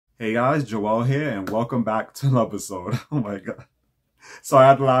Hey guys, Joel here, and welcome back to an episode. Oh my god. So I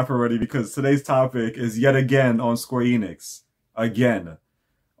had to laugh already because today's topic is yet again on Square Enix. Again.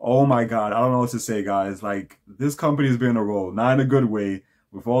 Oh my god, I don't know what to say, guys. Like, this company's been on a roll, not in a good way,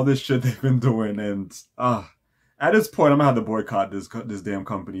 with all this shit they've been doing, and at this point, I'm gonna have to boycott this damn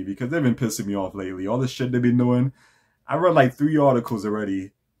company because they've been pissing me off lately. All the shit they've been doing. I read like 3 articles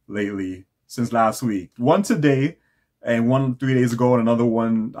already lately since last week. One today, and one 3 days ago, and another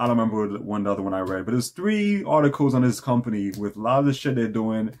one, I don't remember the other one I read, but there's 3 articles on this company with a lot of the shit they're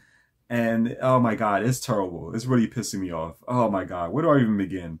doing, and oh my god, it's terrible. It's really pissing me off. Oh my god, where do I even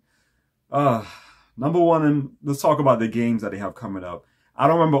begin? Number one, and let's talk about the games that they have coming up. I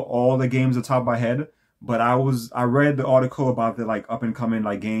don't remember all the games at the top of my head, but I read the article about the like up and coming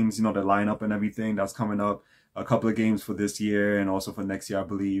like games, you know, the lineup and everything that's coming up. A couple of games for this year and also for next year, I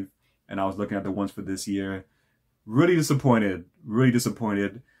believe. And I was looking at the ones for this year. Really disappointed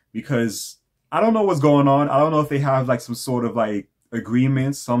because I don't know what's going on. I don't know if they have like some sort of like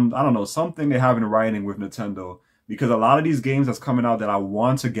agreement, I don't know, something they have in writing with Nintendo, because a lot of these games that's coming out that I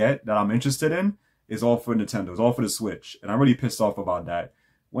want to get, that I'm interested in, is all for Nintendo. It's all for the Switch. And I'm really pissed off about that.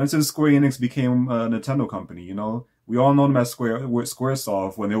 When since Square Enix became a Nintendo company, you know, we all know them as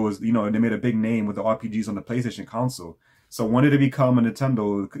Squaresoft when there was, you know, they made a big name with the RPGs on the PlayStation console. So when did it become a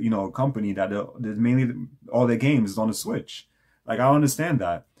Nintendo, you know, company that mainly all their games is on the Switch? Like, I don't understand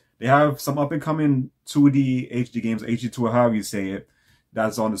that. They have some up and coming 2D HD games, HD2 or however you say it,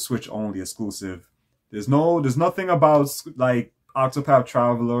 that's on the Switch only exclusive. There's nothing about like Octopath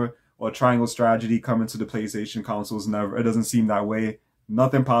Traveler or Triangle Strategy coming to the PlayStation consoles. Never. It doesn't seem that way.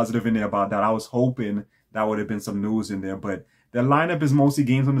 Nothing positive in there about that. I was hoping that would have been some news in there, but their lineup is mostly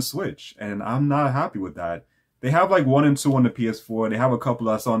games on the Switch, and I'm not happy with that. They have like 1 and 2 on the PS4. They have a couple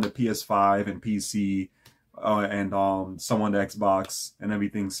that's on the PS5 and PC, and some on the Xbox and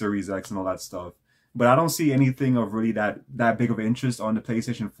everything, Series X and all that stuff. But I don't see anything of really that big of interest on the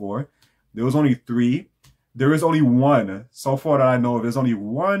PlayStation 4. There was only 3. There is only 1 so far that I know of. There's only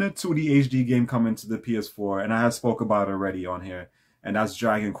 1 2D HD game coming to the PS4, and I have spoke about it already on here, and that's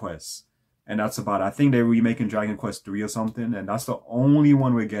Dragon Quest. And that's about it. I think they're remaking Dragon Quest 3 or something, and that's the only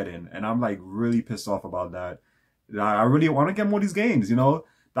one we're getting. And I'm like really pissed off about that. I really want to get more of these games, you know.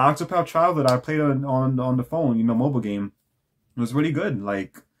 The Octopath Traveler that I played on the phone, you know, mobile game, was really good.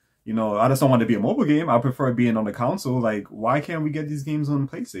 Like, you know, I just don't want it to be a mobile game. I prefer it being on the console. Like, why can't we get these games on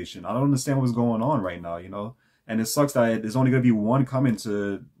PlayStation? I don't understand what's going on right now, you know. And it sucks that there's only going to be 1 coming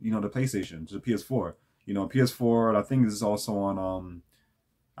to, you know, the PlayStation, to the PS4. You know, PS4, I think this is also on,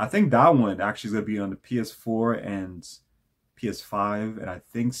 I think that one actually is going to be on the PS4 and PS5, and I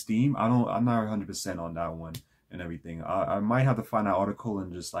think Steam. I'm not 100% on that one and everything. I might have to find that article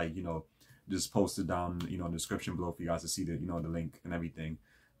and just like, you know, just post it down, you know, in the description below for you guys to see the, you know, the link and everything.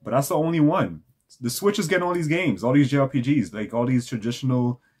 But that's the only one. The Switch is getting all these games, all these JRPGs, like all these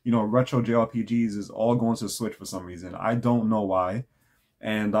traditional, you know, retro JRPGs is all going to the Switch for some reason. I don't know why.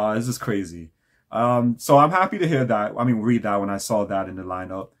 And it's just crazy. So I'm happy to hear that. I mean, read that when I saw that in the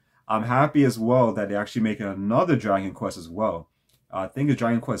lineup. I'm happy as well that they're actually making another Dragon Quest as well. I think it's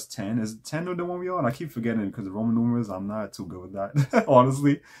Dragon Quest 10. Is it 10 the one we on? I keep forgetting because of Roman numerals. I'm not too good with that,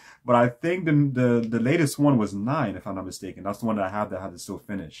 honestly. But I think the latest one was 9, if I'm not mistaken. That's the one that I have that I had to still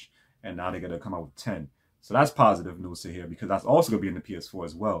finish. And now they're going to come out with 10. So that's positive news to hear because that's also going to be in the PS4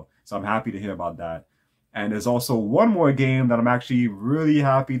 as well. So I'm happy to hear about that. And there's also one more game that I'm actually really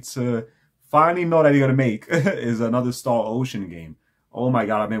happy to finally know that they're going to make is another Star Ocean game. Oh my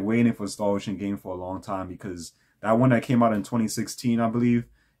god, I've been waiting for a Star Ocean game for a long time because that one that came out in 2016, I believe,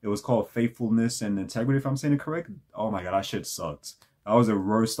 it was called Faithfulness and Integrity, if I'm saying it correct. Oh my god, that shit sucked. That was the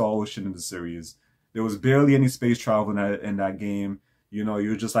worst Star Ocean in the series. There was barely any space travel in that game. You know,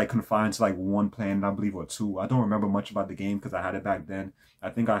 you're just like confined to like 1 planet, I believe, or 2. I don't remember much about the game because I had it back then.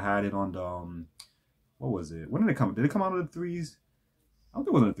 I think I had it on the, what was it? When did it come? Did it come out on the 3s? I don't think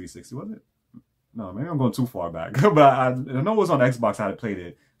it was on the 360, was it? No, maybe I'm going too far back. But I know it was on Xbox. I had played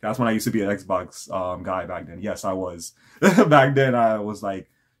it. That's when I used to be an Xbox guy back then. Yes, I was. Back then, I was like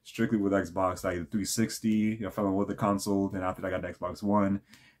strictly with Xbox, like the 360. You know, fell in with the console. Then after that, I got the Xbox One.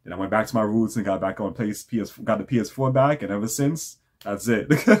 Then I went back to my roots and got back on got the PS4 back. And ever since, that's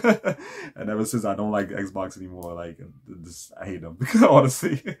it. And ever since, I don't like Xbox anymore. Like, I hate them,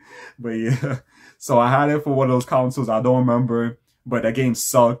 honestly. But yeah, so I had it for one of those consoles. I don't remember, but that game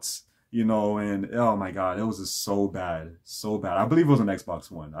sucked. You know, and oh my god, it was just so bad. So bad. I believe it was an Xbox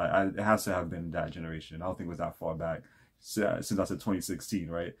One. It has to have been that generation. I don't think it was that far back since I said 2016,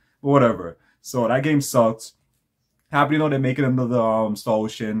 right? But whatever. So that game sucked. Happy to know they're making another Star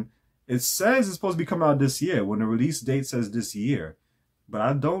Ocean. It says it's supposed to be coming out this year when the release date says this year. But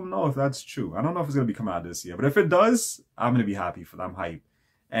I don't know if that's true. I don't know if it's gonna be coming out this year. But if it does, I'm gonna be happy for them. I'm hyped.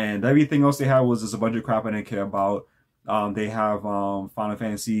 And everything else they had was just a bunch of crap I didn't care about. They have Final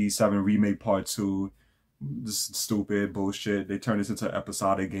Fantasy VII Remake Part 2. Just stupid bullshit. They turned this into an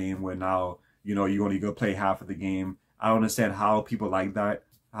episodic game where now, you know, you only go play half of the game. I don't understand how people like that.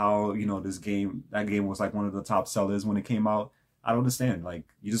 How, you know, that game was like one of the top sellers when it came out. I don't understand. Like,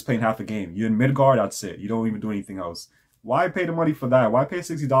 you're just playing half a game. You're in Midgard, that's it. You don't even do anything else. Why pay the money for that? Why pay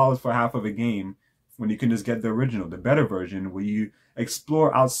 $60 for half of a game when you can just get the original, the better version, where you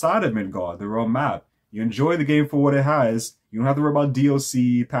explore outside of Midgard, the real map? You enjoy the game for what it has. You don't have to worry about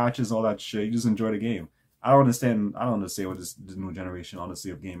DLC, patches, all that shit. You just enjoy the game. I don't understand what this new generation,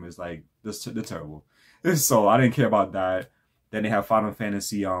 honestly, of game is like. They're terrible. So I didn't care about that. Then they have Final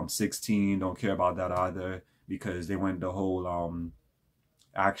Fantasy 16. Don't care about that either because they went the whole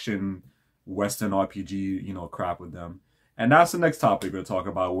action Western RPG, you know, crap with them. And that's the next topic we'll talk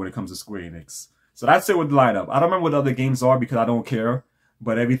about when it comes to Square Enix. So that's it with the lineup. I don't remember what the other games are because I don't care.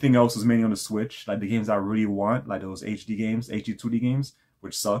 But everything else is mainly on the Switch. Like the games I really want, like those HD games, HD 2D games,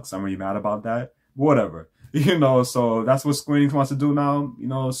 which sucks. I'm really mad about that. Whatever. You know, so that's what Square Enix wants to do now. You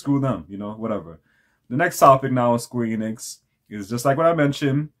know, screw them. You know, whatever. The next topic now on Square Enix is just like what I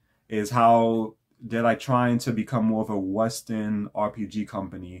mentioned, is how they're like trying to become more of a Western RPG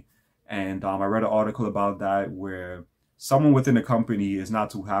company. And I read an article about that where someone within the company is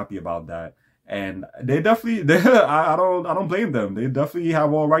not too happy about that. And they definitely, I don't blame them. They definitely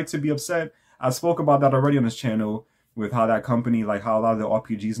have all right to be upset. I spoke about that already on this channel with how that company, like how a lot of the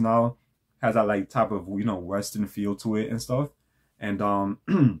RPGs now has that like type of, you know, Western feel to it and stuff. And how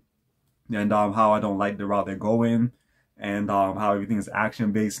I don't like the route they're going, and how everything is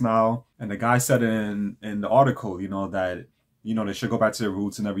action based now. And the guy said in the article, you know, that, you know, they should go back to their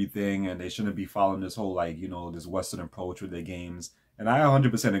roots and everything, and they shouldn't be following this whole, like, you know, this Western approach with their games. And I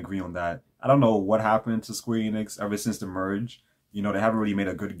 100% agree on that. I don't know what happened to Square Enix ever since the merge. You know, they haven't really made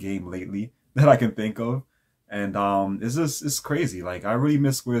a good game lately that I can think of. And it's crazy. Like, I really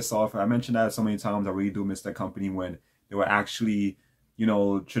miss Square Software. I mentioned that so many times. I really do miss that company when they were actually, you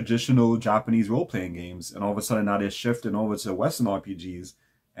know, traditional Japanese role-playing games. And all of a sudden now they're shifting over to Western RPGs.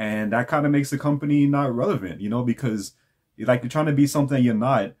 And that kind of makes the company not relevant, you know, because like you're trying to be something you're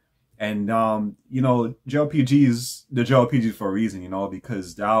not. And, you know, JRPGs, they're JRPGs for a reason, you know,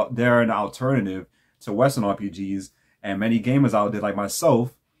 because they're an alternative to Western RPGs. And many gamers out there like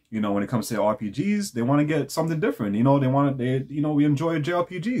myself, you know, when it comes to RPGs, they want to get something different. You know, you know, we enjoy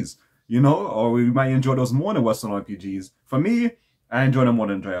JRPGs, you know, or we might enjoy those more than Western RPGs. For me, I enjoy them more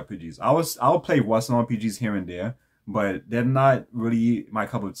than JRPGs. I'll play Western RPGs here and there, but they're not really my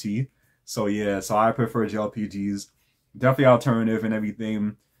cup of tea. So yeah, so I prefer JRPGs. Definitely alternative and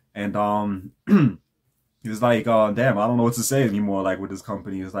everything. And it's like, damn, I don't know what to say anymore. Like with this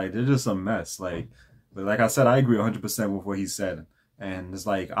company, it's like they're just a mess. Like, but like I said, I agree 100% with what he said. And it's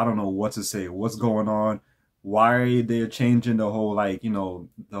like, I don't know what to say. What's going on? Why they're changing the whole, like, you know,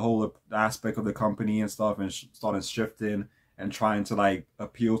 the whole aspect of the company and stuff, and starting shifting and trying to like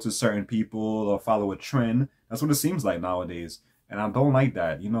appeal to certain people or follow a trend. That's what it seems like nowadays. And I don't like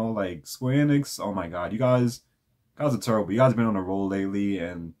that. You know, like Square Enix, oh my God, you guys are terrible. You guys have been on a roll lately.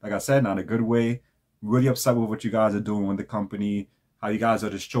 And like I said, not in a good way. Really upset with what you guys are doing with the company. How you guys are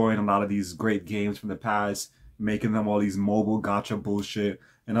destroying a lot of these great games from the past, making them all these mobile gacha bullshit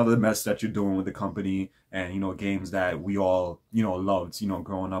and other mess that you're doing with the company, and, you know, games that we all, you know, loved, you know,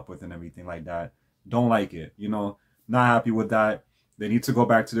 growing up with and everything like that. Don't like it, you know, not happy with that. They need to go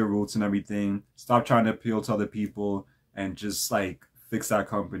back to their roots and everything. Stop trying to appeal to other people and just like fix that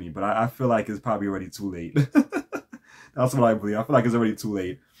company. But I feel like it's probably already too late. That's what I believe. I feel like it's already too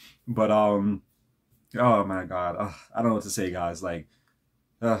late. But oh my God, I don't know what to say, guys. Like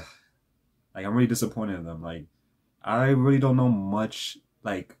I'm really disappointed in them. Like, I really don't know much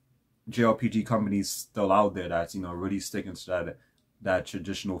like JRPG companies still out there that's, you know, really sticking to that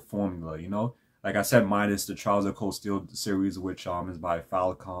traditional formula, you know? Like I said, minus the Trials of Cold Steel series, which is by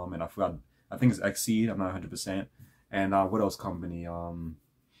Falcom, and I think it's Xseed, I'm not 100%. And what else company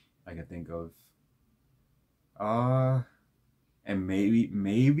I can think of? And maybe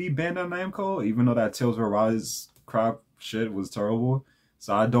Bandai Namco, even though that Tales of Arise crap shit was terrible.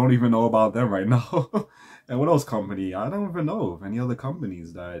 So I don't even know about them right now. And what else company? I don't even know of any other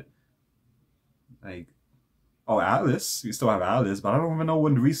companies that, like, oh, Atlas. We still have Atlas, but I don't even know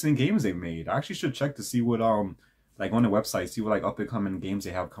what recent games they made. I actually should check to see what, like on the website, see what like up and coming games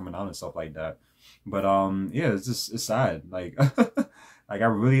they have coming out and stuff like that. But yeah, it's sad. Like, like I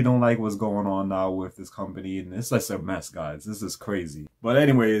really don't like what's going on now with this company, and it's like a mess, guys. This is crazy. But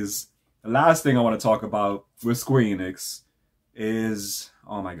anyways, the last thing I want to talk about with Square Enix is,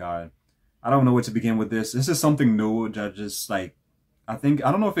 oh my God, I don't know where to begin with this. This is something new that just like, I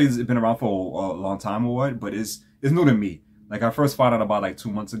don't know if it's been around for a long time or what, but it's new to me. Like I first found out about like 2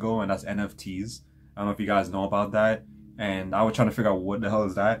 months ago, and that's NFTs. I don't know if you guys know about that. And I was trying to figure out what the hell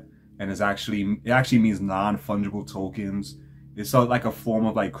is that. And it actually means non-fungible tokens. It's like a form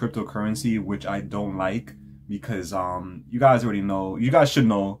of like cryptocurrency, which I don't like because you guys already know, you guys should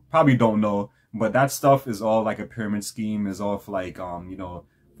know, probably don't know, but that stuff is all like a pyramid scheme, is all for like you know,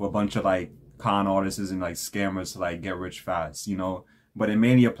 for a bunch of like con artists and like scammers to like get rich fast, you know. But it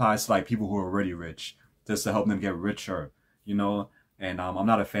mainly applies to like people who are already rich, just to help them get richer, you know. And I'm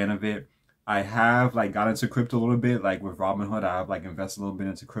not a fan of it. I have like got into crypto a little bit, like with Robinhood. I have like invested a little bit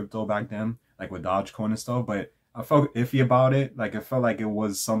into crypto back then, like with Dogecoin and stuff. But I felt iffy about it. Like it felt like it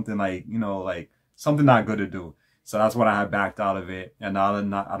was something like, you know, like something not good to do. So that's when I had backed out of it, and now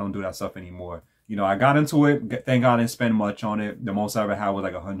I don't do that stuff anymore. You know, I got into it. Thank God I didn't spend much on it. The most I ever had was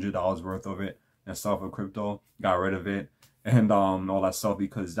like $100 worth of it and stuff with crypto. Got rid of it and all that stuff,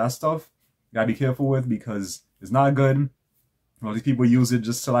 because that stuff you gotta be careful with, because it's not good. All these people use it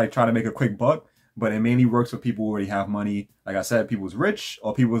just to like try to make a quick buck, but it mainly works for people who already have money. Like I said, people's rich,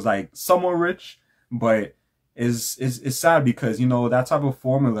 or people's like somewhat rich, but it's sad because, you know, that type of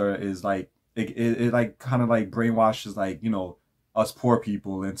formula is like it like kind of like brainwashes like, you know, us poor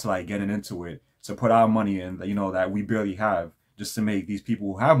people into like getting into it to put our money in, you know, that we barely have, just to make these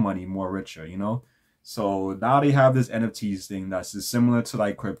people who have money more richer, you know. So now they have this NFTs thing that's just similar to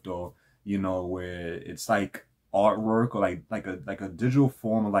like crypto, you know, where it's like artwork, or like a digital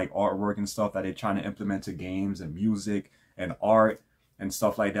form of like artwork and stuff that they're trying to implement to games and music and art and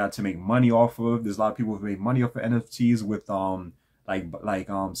stuff like that to make money off of. There's a lot of people who make money off of NFTs with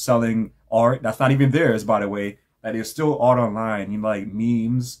selling art that's not even theirs, by the way. That there's still art online, you know, like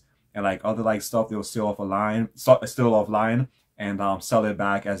memes and like other like stuff they'll still offline and sell it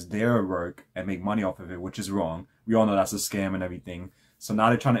back as their work and make money off of it, which is wrong. We all know that's a scam and everything. So now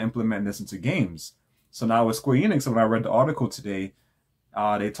they're trying to implement this into games. So now with Square Enix, when I read the article today,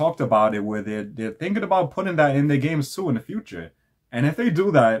 they talked about it where they're thinking about putting that in their games too in the future. And if they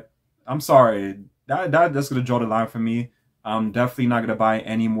do that, I'm sorry, that's gonna draw the line for me. I'm definitely not gonna buy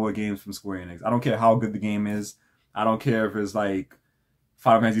any more games from Square Enix. I don't care how good the game is. I don't care if it's like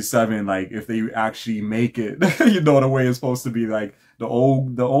Final Fantasy VII, like if they actually make it, you know, the way it's supposed to be, like the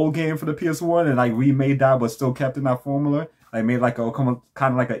old game for the PS1, and like remade that but still kept in that formula, like made like a kind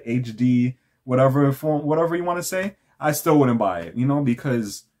of like a HD whatever you want to say. I still wouldn't buy it, you know,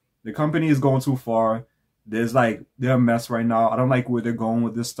 because the company is going too far. They're a mess right now. I don't like where they're going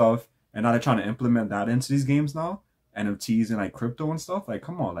with this stuff, and now they're trying to implement that into these games now, NFTs and like crypto and stuff. Like,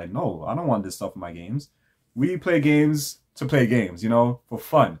 come on, like no, I don't want this stuff in my games. We play games to play games, you know, for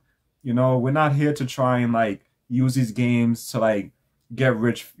fun. You know, we're not here to try and like use these games to like get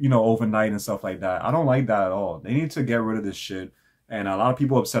rich, you know, overnight and stuff like that. I don't like that at all. They need to get rid of this shit. And a lot of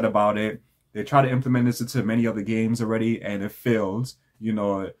people are upset about it. They try to implement this into many other games already, and it fails, you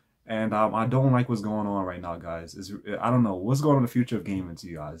know. And I don't like what's going on right now, guys. I don't know what's going on in the future of gaming to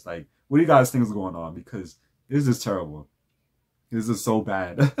you guys. Like, what do you guys think is going on? Because this is terrible. This is so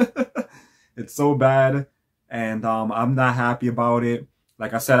bad. It's so bad. And I'm not happy about it.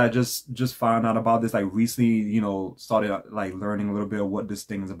 Like I said, I just found out about this like recently, you know, started like learning a little bit of what this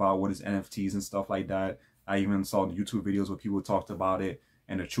thing is about, what is NFTs and stuff like that. I even saw YouTube videos where people talked about it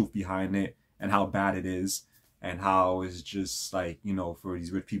and the truth behind it and how bad it is, and how it's just like, you know, for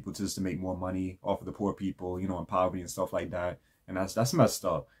these rich people just to make more money off of the poor people, you know, in poverty and stuff like that. And that's messed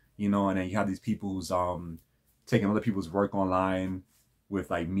up, you know. And then you have these people who's taking other people's work online with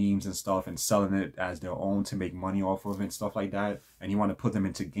like memes and stuff and selling it as their own to make money off of it and stuff like that. And you want to put them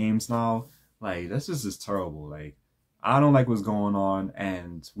into games now. Like, this is just terrible. Like, I don't like what's going on,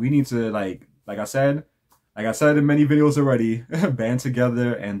 and we need to like I said in many videos already, band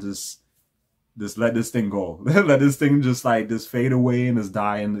together and just let this thing go. Let this thing just fade away and just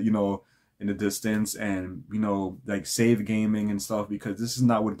die in, you know, in the distance, and, you know, like save gaming and stuff, because this is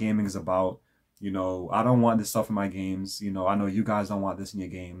not what gaming is about. You know, I don't want this stuff in my games. You know, I know you guys don't want this in your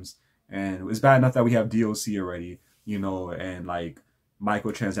games. And it's bad enough that we have DLC already, you know, and like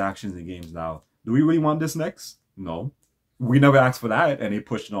microtransactions in games now. Do we really want this next? No. We never asked for that, and they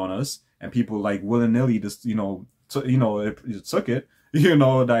pushed it on us. And people like willy-nilly just, you know, took it. You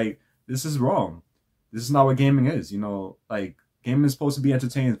know, like, this is wrong. This is not what gaming is, you know. Like, gaming is supposed to be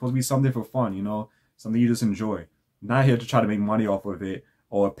entertaining. It's supposed to be something for fun, you know. Something you just enjoy. Not here to try to make money off of it,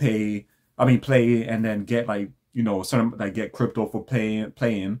 or play and then get like, you know, certain like get crypto for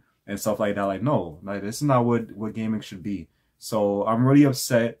playing and stuff like that. Like, no, like this is not what gaming should be. So I'm really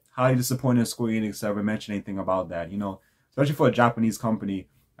upset, highly disappointed in Square Enix ever mentioned anything about that. You know, especially for a Japanese company.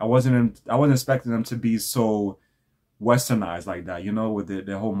 I wasn't expecting them to be so westernized like that, you know, with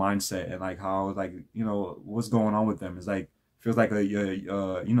their whole mindset and like how, like, you know, what's going on with them is like, feels like a you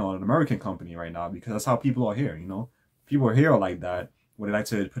know, an American company right now, because that's how people are here, you know. People are here like that, where they like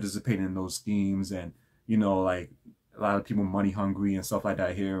to participate in those schemes, and, you know, like a lot of people money hungry and stuff like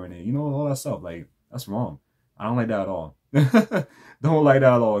that here, and, you know, all that stuff. Like, that's wrong. I don't like that at all. Don't like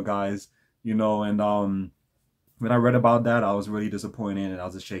that at all, guys. You know, and when I read about that, I was really disappointed, and I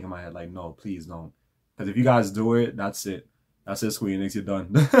was just shaking my head like, no, please don't. Because if you guys do it, that's it. That's it, Square Enix, you're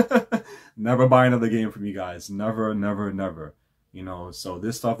done. Never buy another game from you guys. Never, never, never. You know, so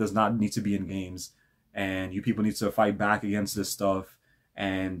this stuff does not need to be in games. And you people need to fight back against this stuff.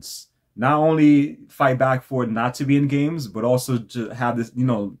 And not only fight back for it not to be in games, but also to have this, you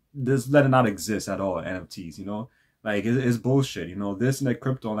know, this let it not exist at all, NFTs, you know? Like, it's bullshit, you know? This and that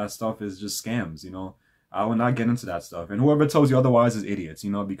crypto and that stuff is just scams, you know? I will not get into that stuff. And whoever tells you otherwise is idiots,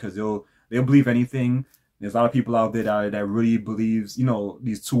 you know, because they'll believe anything. There's a lot of people out there that really believes, you know,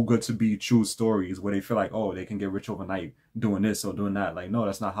 these too good to be true stories where they feel like, oh, they can get rich overnight doing this or doing that. Like, no,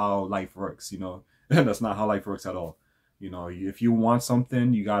 that's not how life works, you know. That's not how life works at all. You know, if you want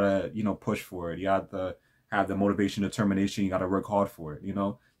something, you gotta, you know, push for it. You have to have the motivation, determination. You gotta work hard for it, you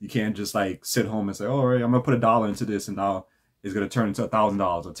know. You can't just like sit home and say, oh, all right, I'm gonna put $1 into this and now it's gonna turn into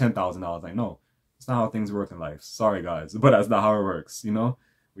 $1,000 or $10,000. Like, no. It's not how things work in life. Sorry, guys, but that's not how it works, you know?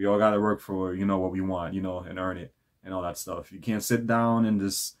 We all gotta work for, you know, what we want, you know, and earn it and all that stuff. You can't sit down and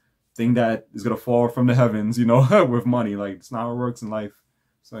just think that is gonna fall from the heavens, you know, with money. Like, it's not how it works in life.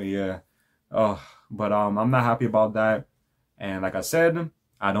 So, yeah. But I'm not happy about that. And like I said,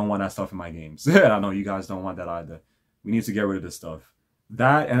 I don't want that stuff in my games. And I know you guys don't want that either. We need to get rid of this stuff.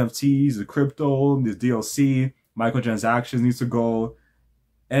 That, NFTs, the crypto, this DLC, microtransactions needs to go.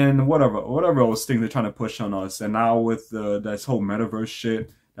 And whatever else thing they're trying to push on us. And now with this whole metaverse shit,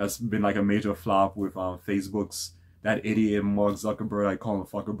 that's been like a major flop with Facebook's, that idiot Mark Zuckerberg, I call him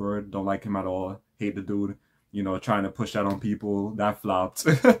Fuckerberg, don't like him at all, hate the dude, you know, trying to push that on people, that flopped.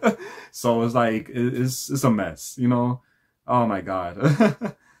 So it's like, it's a mess, you know. Oh my God.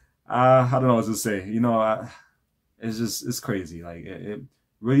 I don't know what to say, you know. It's crazy. Like, it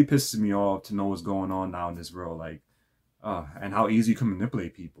really pisses me off to know what's going on now in this world. Like, and how easy you can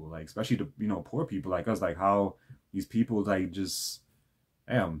manipulate people, like, especially the, you know, poor people like us, like how these people like just,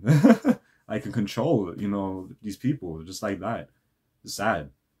 damn, like can control, you know, these people just like that. It's sad.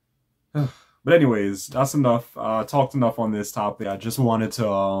 But anyways, that's enough. Talked enough on this topic. I just wanted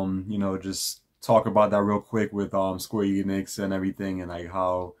to, you know, just talk about that real quick with Square Enix and everything, and like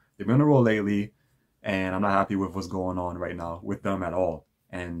how they've been on a roll lately, and I'm not happy with what's going on right now with them at all,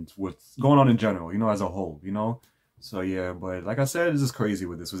 and what's going on in general, you know, as a whole, you know. So yeah, but like I said, this is crazy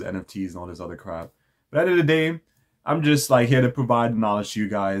with this, with NFTs and all this other crap. But at the end of the day, I'm just like here to provide knowledge to you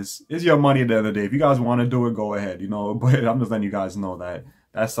guys. It's your money at the end of the day. If you guys want to do it, go ahead, you know. But I'm just letting you guys know that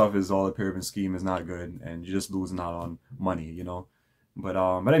that stuff is all a pyramid scheme, is not good, and you're just losing out on money, you know. But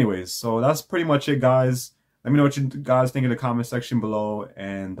anyways, so that's pretty much it, guys. Let me know what you guys think in the comment section below.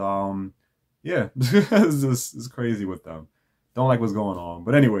 And yeah, it's crazy with them. Don't like what's going on.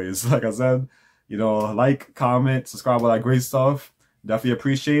 But anyways, like I said, you know, like, comment, subscribe, all that great stuff. Definitely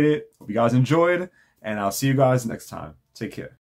appreciate it. Hope you guys enjoyed, and I'll see you guys next time. Take care.